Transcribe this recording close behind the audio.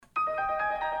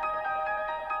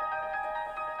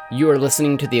You are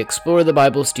listening to the Explore the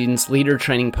Bible Students Leader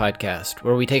Training Podcast,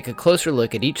 where we take a closer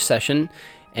look at each session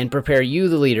and prepare you,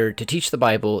 the leader, to teach the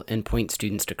Bible and point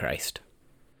students to Christ.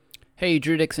 Hey,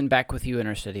 Drew Dixon back with you in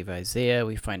our study of Isaiah.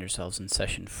 We find ourselves in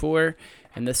session 4,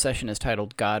 and this session is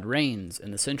titled God Reigns,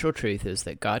 and the central truth is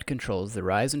that God controls the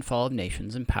rise and fall of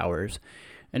nations and powers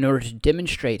in order to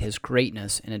demonstrate his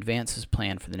greatness and advance his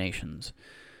plan for the nations.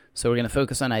 So we're going to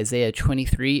focus on Isaiah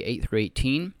 23, 8 through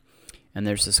 18, and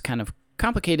there's this kind of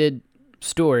complicated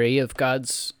story of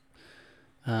God's,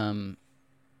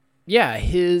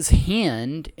 his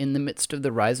hand in the midst of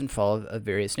the rise and fall of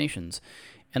various nations.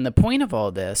 And the point of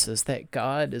all this is that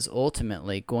God is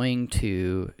ultimately going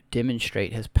to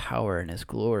demonstrate his power and his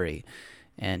glory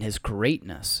and his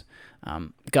greatness.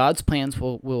 God's plans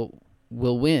will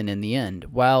win in the end.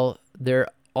 While there are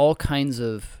all kinds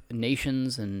of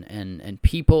nations and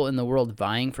people in the world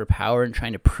vying for power and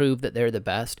trying to prove that they're the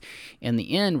best, in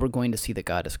the end, we're going to see that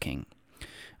God is king.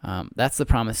 That's the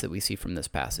promise that we see from this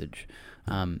passage.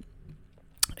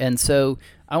 And so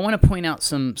I want to point out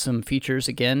some features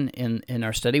again in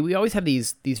our study. We always have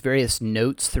these various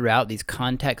notes throughout, these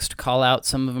context call-outs.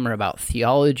 Some of them are about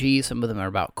theology, some of them are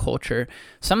about culture,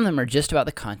 some of them are just about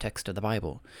the context of the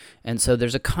Bible. And so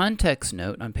there's a context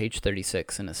note on page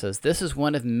 36, and it says, "This is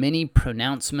one of many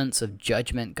pronouncements of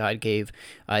judgment God gave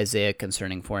Isaiah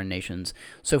concerning foreign nations."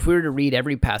 So if we were to read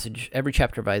every passage, every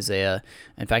chapter of Isaiah,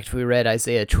 in fact, if we read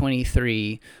Isaiah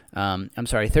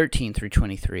 13 through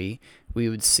 23, we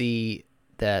would see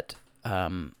that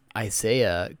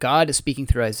God is speaking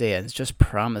through Isaiah, and it's just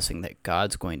promising that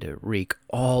God's going to wreak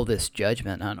all this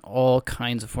judgment on all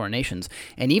kinds of foreign nations,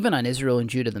 and even on Israel and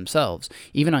Judah themselves,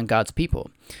 even on God's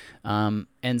people.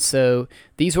 And so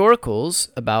these oracles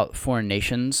about foreign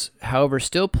nations, however,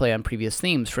 still play on previous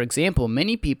themes. For example,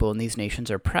 many people in these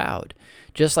nations are proud,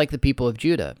 just like the people of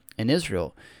Judah and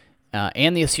Israel,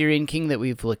 and the Assyrian king that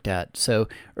we've looked at. So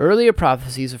earlier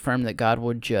prophecies affirm that God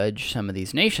will judge some of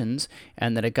these nations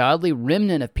and that a godly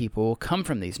remnant of people will come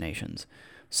from these nations.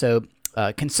 So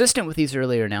consistent with these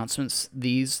earlier announcements,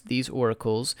 these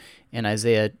oracles in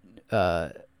Isaiah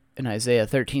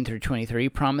 13 through 23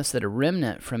 promise that a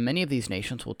remnant from many of these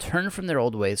nations will turn from their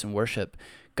old ways and worship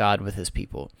God with his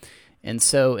people. And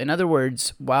so, in other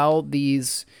words, while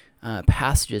these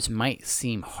passages might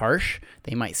seem harsh,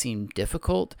 they might seem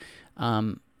difficult,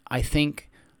 I think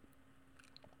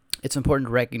it's important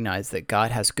to recognize that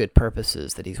God has good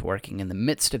purposes, that he's working in the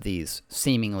midst of these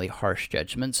seemingly harsh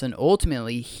judgments, and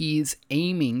ultimately he's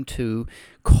aiming to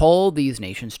call these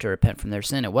nations to repent from their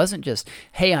sin. It wasn't just,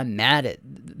 hey, I'm mad at,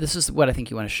 this is what I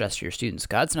think you want to stress to your students.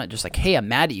 God's not just like, hey, I'm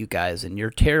mad at you guys and you're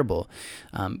terrible.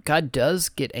 God does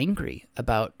get angry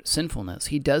about sinfulness.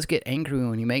 He does get angry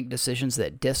when you make decisions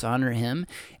that dishonor him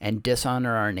and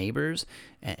dishonor our neighbors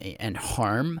and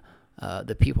harm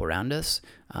the people around us.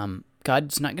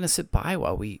 God's not going to sit by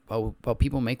while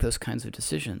people make those kinds of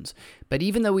decisions. But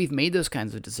even though we've made those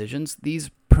kinds of decisions,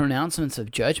 these pronouncements of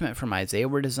judgment from Isaiah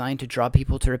were designed to draw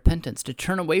people to repentance, to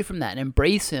turn away from that and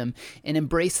embrace him and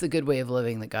embrace the good way of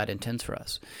living that God intends for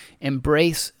us.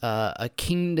 Embrace a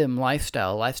kingdom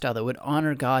lifestyle, a lifestyle that would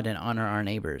honor God and honor our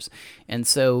neighbors. And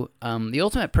so the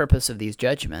ultimate purpose of these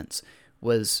judgments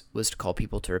was to call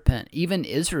people to repent. Even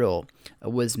Israel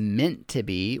was meant to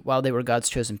be, while they were God's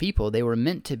chosen people, they were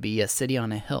meant to be a city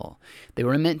on a hill. They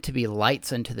were meant to be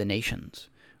lights unto the nations,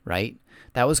 right?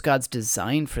 That was God's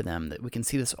design for them. That we can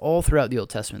see this all throughout the Old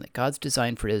Testament, that God's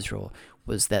design for Israel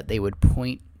was that they would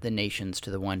point the nations to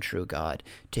the one true God,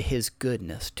 to his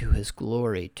goodness, to his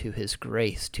glory, to his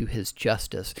grace, to his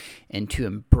justice, and to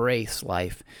embrace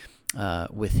life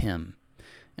with him.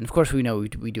 And of course, we know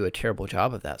we do a terrible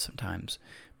job of that sometimes.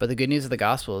 But the good news of the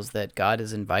gospel is that God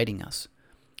is inviting us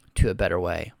to a better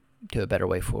way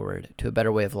forward, to a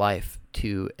better way of life,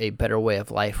 to a better way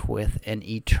of life with an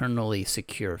eternally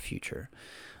secure future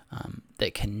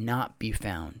that cannot be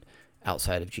found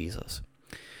outside of Jesus.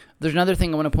 There's another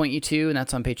thing I want to point you to, and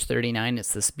that's on page 39.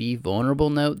 It's this Be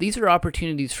Vulnerable note. These are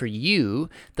opportunities for you,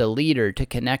 the leader, to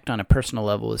connect on a personal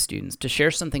level with students, to share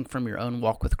something from your own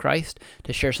walk with Christ,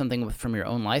 to share something from your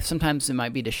own life. Sometimes it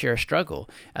might be to share a struggle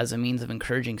as a means of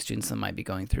encouraging students that might be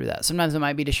going through that. Sometimes it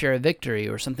might be to share a victory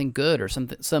or something good or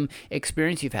some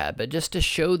experience you've had, but just to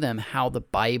show them how the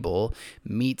Bible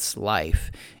meets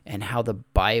life and how the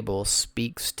Bible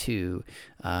speaks to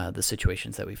the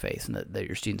situations that we face and that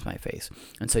your students might face.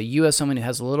 And so you, as someone who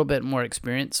has a little bit more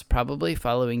experience probably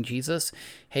following Jesus,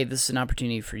 hey, this is an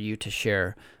opportunity for you to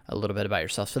share a little bit about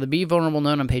yourself. So the Be Vulnerable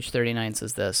note on page 39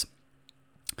 says this: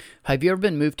 Have you ever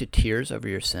been moved to tears over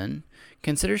your sin?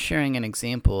 consider sharing an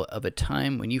example of a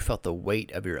time when you felt the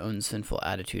weight of your own sinful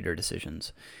attitude or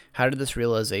decisions. How did this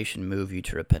realization move you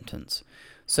to repentance?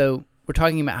 So we're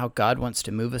talking about how God wants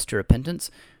to move us to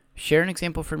repentance. Share an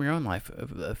example from your own life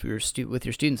with your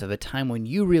students of a time when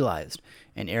you realized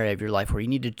an area of your life where you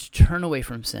needed to turn away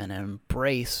from sin and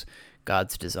embrace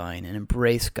God's design and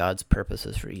embrace God's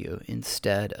purposes for you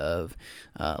instead of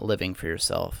living for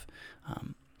yourself.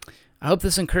 I hope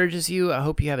this encourages you. I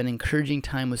hope you have an encouraging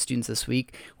time with students this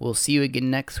week. We'll see you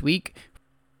again next week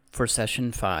for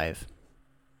Session 5.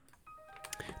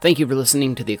 Thank you for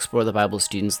listening to the Explore the Bible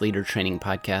Students Leader Training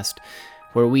Podcast,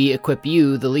 where we equip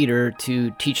you, the leader,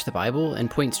 to teach the Bible and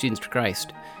point students to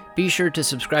Christ. Be sure to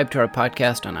subscribe to our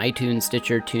podcast on iTunes,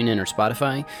 Stitcher, TuneIn, or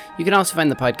Spotify. You can also find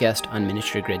the podcast on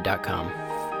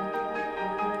ministrygrid.com.